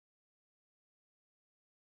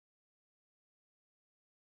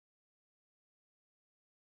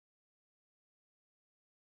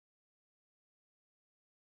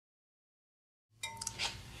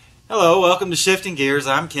Hello, welcome to Shifting Gears.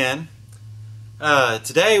 I'm Ken.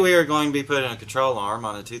 Today we are going to be putting a control arm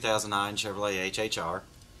on a 2009 Chevrolet HHR.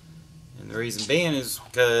 And the reason being is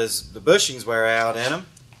because the bushings wear out in them.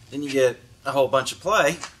 Then you get a whole bunch of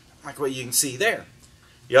play, like what you can see there.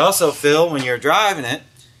 You also feel when you're driving it,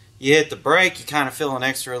 you hit the brake, you kind of feel an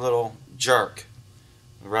extra little jerk.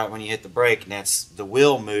 Right when you hit the brake, and that's the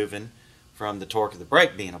wheel moving from the torque of the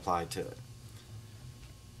brake being applied to it.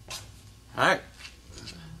 Alright.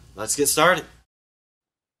 Let's get started.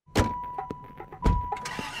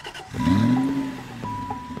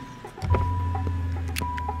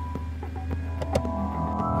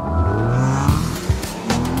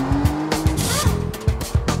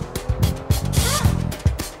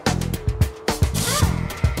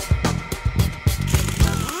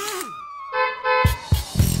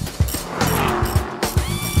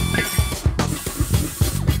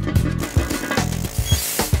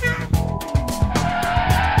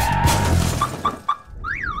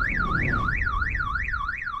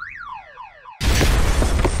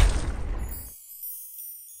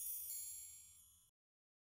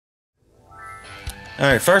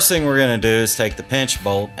 Alright, first thing we're going to do is take the pinch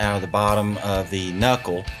bolt out of the bottom of the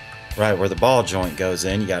knuckle, right where the ball joint goes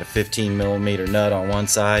in. You got a 15mm nut on one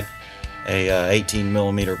side, a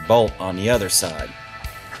 18mm bolt on the other side.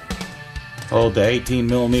 Hold the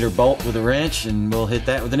 18mm bolt with a wrench and we'll hit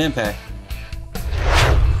that with an impact.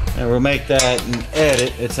 And we'll make that an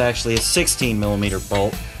edit. It's actually a 16mm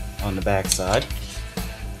bolt on the back side.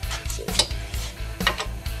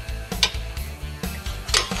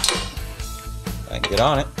 I can get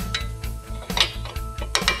on it.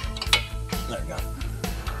 There we go.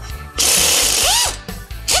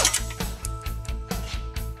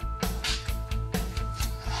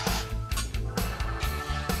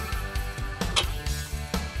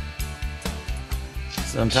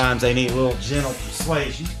 Sometimes they need a little gentle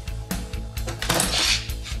persuasion.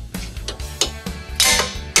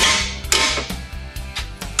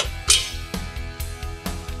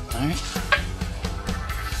 All right.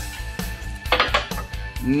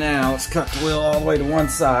 Now let's cut the wheel all the way to one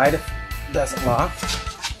side if it doesn't lock.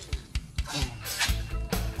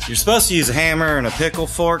 You're supposed to use a hammer and a pickle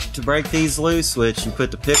fork to break these loose, which you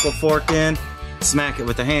put the pickle fork in, smack it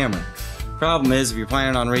with the hammer. Problem is, if you're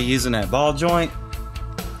planning on reusing that ball joint,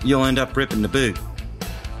 you'll end up ripping the boot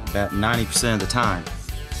about 90% of the time.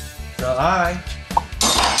 So I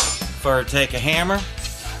prefer to take a hammer,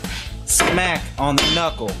 smack on the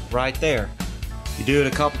knuckle right there. You do it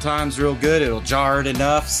a couple times real good, it'll jar it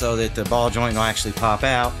enough so that the ball joint will actually pop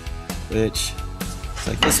out, which looks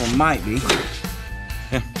like this one might be.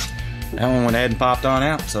 That one went ahead and popped on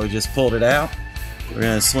out, so we just pulled it out. We're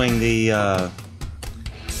going to swing the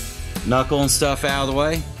knuckle and stuff out of the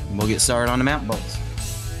way, and we'll get started on the mount bolts.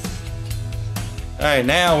 Alright,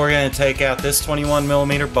 now we're going to take out this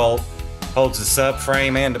 21mm bolt, holds the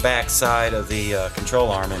subframe and the back side of the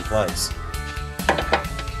control arm in place.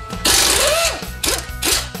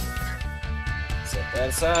 That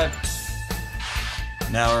aside.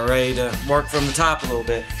 Now we're ready to work from the top a little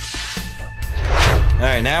bit.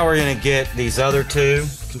 Alright, now we're going to get these other two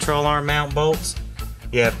control arm mount bolts.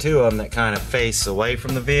 You have two of them that kind of face away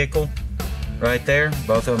from the vehicle. Right there.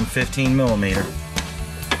 Both of them 15mm.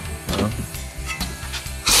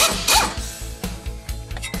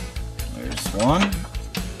 There's one.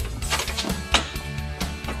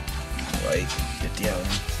 Wait, get the other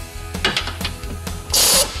one.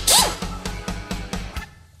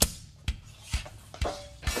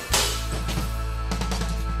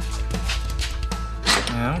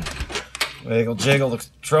 Now, wiggle jiggle the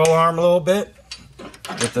control arm a little bit,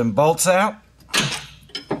 get them bolts out,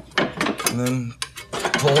 and then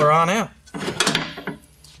pull her on out.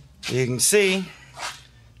 You can see,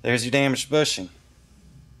 there's your damaged bushing.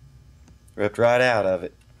 Ripped right out of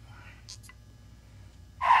it.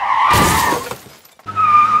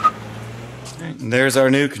 And there's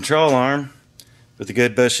our new control arm with the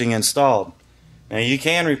good bushing installed. Now you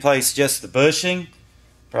can replace just the bushing.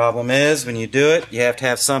 Problem is, when you do it, you have to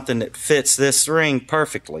have something that fits this ring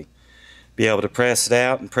perfectly. Be able to press it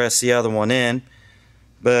out and press the other one in.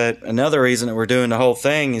 But another reason that we're doing the whole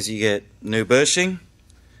thing is you get new bushing,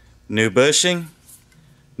 new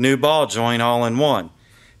ball joint all in one.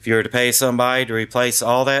 If you were to pay somebody to replace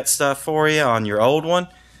all that stuff for you on your old one,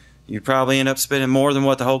 you'd probably end up spending more than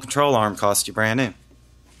what the whole control arm cost you brand new.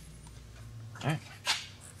 Alright.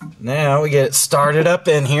 Now we get it started up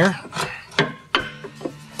in here.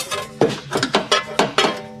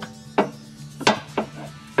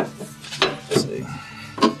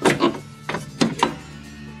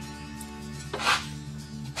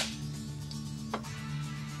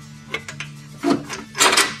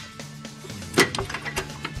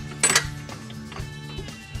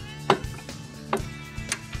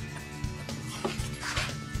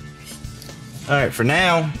 Alright, for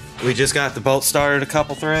now, we just got the bolt started a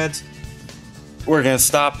couple threads. We're going to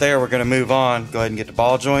stop there. We're going to move on. Go ahead and get the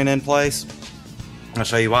ball joint in place. I'll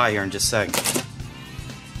show you why here in just a second.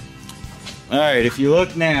 Alright, if you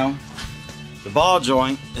look now, the ball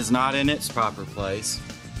joint is not in its proper place.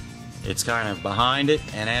 It's kind of behind it,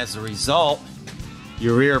 and as a result,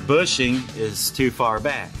 your rear bushing is too far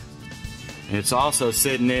back. And it's also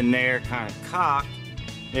sitting in there kind of cocked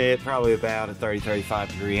at probably about a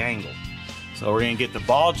 30-35 degree angle. So we're going to get the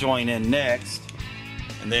ball joint in next,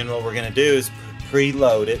 and then what we're going to do is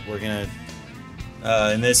preload it. We're going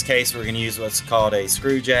to, in this case, we're going to use what's called a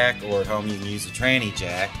screw jack, or at home you can use a tranny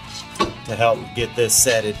jack to help get this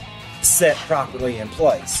set properly in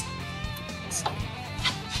place.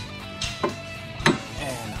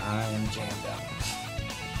 And I am jammed up.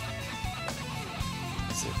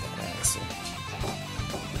 Let's see if that axle.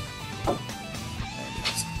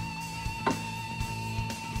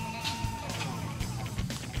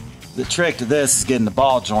 The trick to this is getting the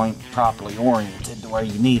ball joint properly oriented to where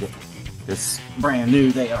you need it. It's brand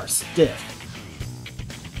new, they are stiff.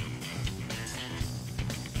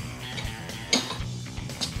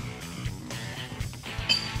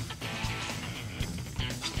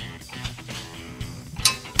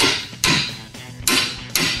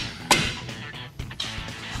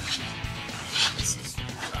 This is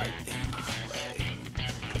right in my way.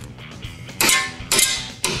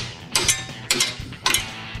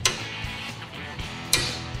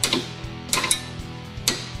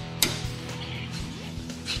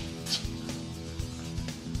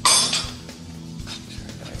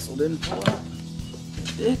 Didn't pull up.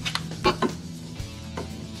 It did.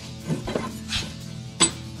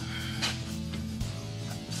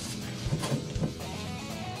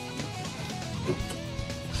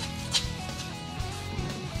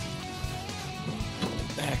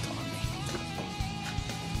 Back on me.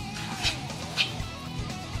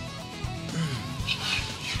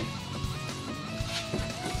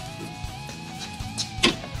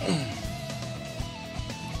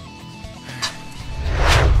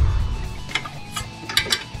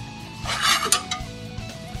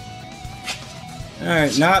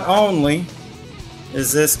 Alright, not only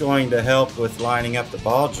is this going to help with lining up the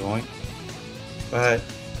ball joint, but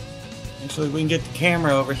actually we can get the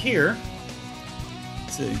camera over here.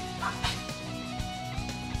 Let's see.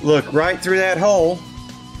 Look, right through that hole,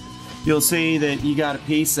 you'll see that you got a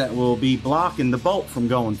piece that will be blocking the bolt from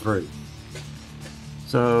going through.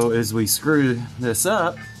 So as we screw this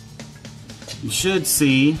up, you should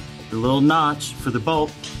see the little notch for the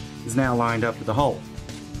bolt is now lined up with the hole.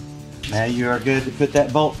 Now you are good to put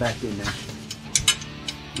that bolt back in there.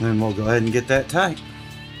 And we'll go ahead and get that tight.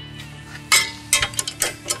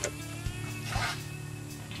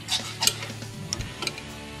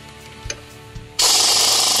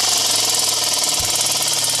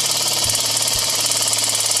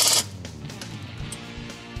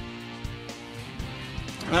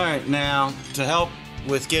 Alright, now to help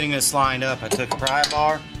with getting this lined up, I took a pry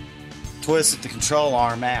bar, twisted the control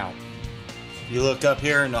arm out. You look up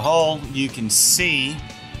here in the hole, you can see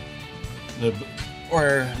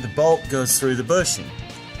where the bolt goes through the bushing.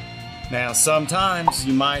 Now sometimes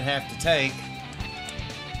you might have to take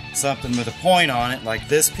something with a point on it, like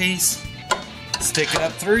this piece, stick it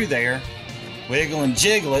up through there, wiggle and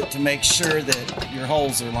jiggle it to make sure that your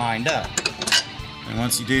holes are lined up. And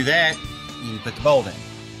once you do that, you can put the bolt in.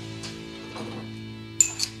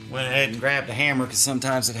 Went ahead and grabbed a hammer because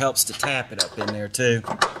sometimes it helps to tap it up in there too.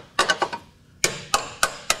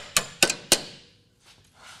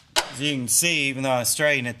 As you can see, even though I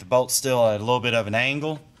straighten it, the bolt's still at a little bit of an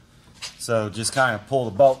angle. So just kind of pull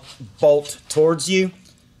the bolt towards you,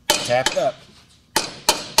 tap it up.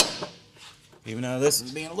 Even though this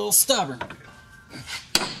is being a little stubborn.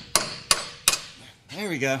 There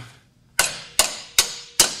we go.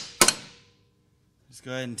 Just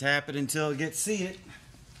go ahead and tap it until it gets seated.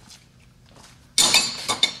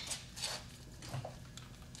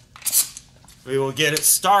 We will get it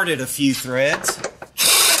started a few threads.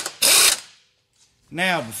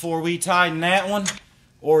 Now, before we tighten that one,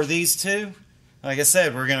 or these two, like I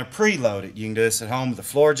said, we're going to preload it. You can do this at home with a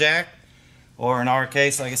floor jack, or in our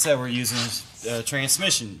case, like I said, we're using a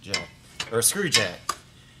transmission jack, or a screw jack.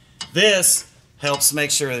 This helps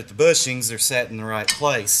make sure that the bushings are set in the right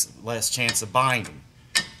place, less chance of binding.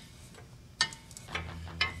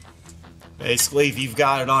 Basically, if you've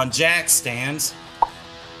got it on jack stands,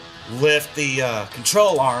 lift the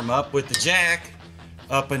control arm up with the jack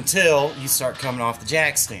up until you start coming off the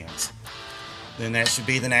jack stands. Then that should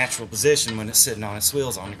be the natural position when it's sitting on its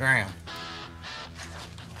wheels on the ground.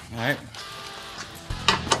 Alright.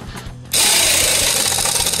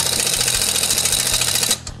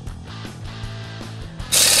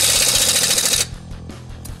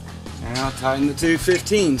 Now tighten the two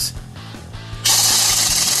 15s.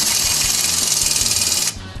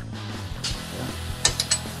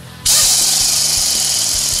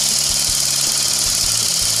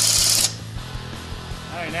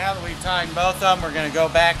 Alright, now that we've tightened both of them, we're going to go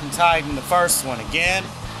back and tighten the first one again,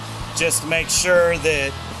 just to make sure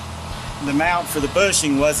that the mount for the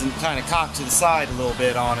bushing wasn't kind of cocked to the side a little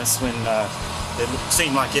bit on us when it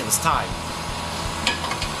seemed like it was tight.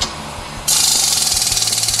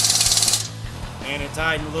 And it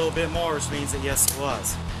tightened a little bit more, which means that yes, it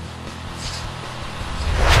was.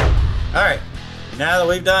 Alright, now that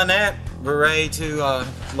we've done that, we're ready to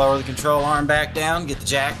lower the control arm back down, get the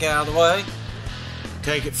jack out of the way,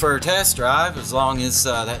 take it for a test drive. As long as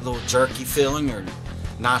that little jerky feeling or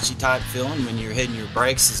notchy type feeling when you're hitting your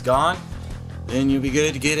brakes is gone, then you'll be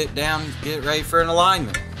good to get it down, get it ready for an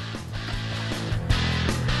alignment.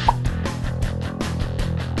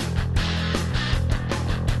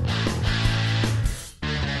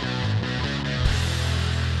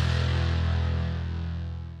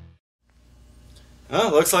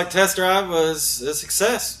 Well, looks like test drive was a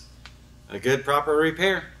success. A good proper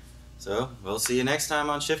repair. So, we'll see you next time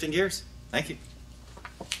on Shifting Gears. Thank you.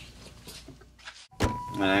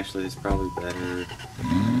 And actually, it's probably better.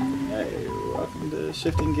 Hey, welcome to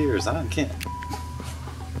Shifting Gears. I'm Kent.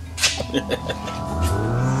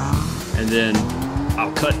 And then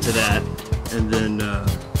I'll cut to that, and then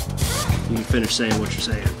you can finish saying what you're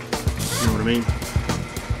saying. You know what I mean?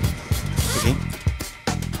 Okay.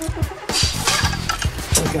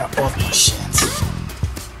 Took out both my shins.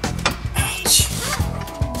 Ouch.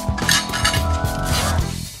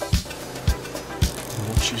 And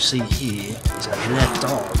what you see here is a left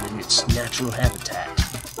arm in its natural habitat.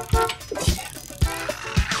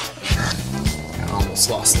 I almost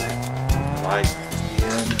lost that. Light.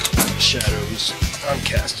 Yeah, shadows. I'm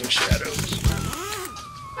casting shadows.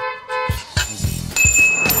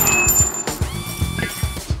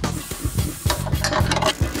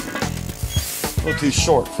 A little too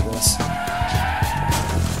short for this.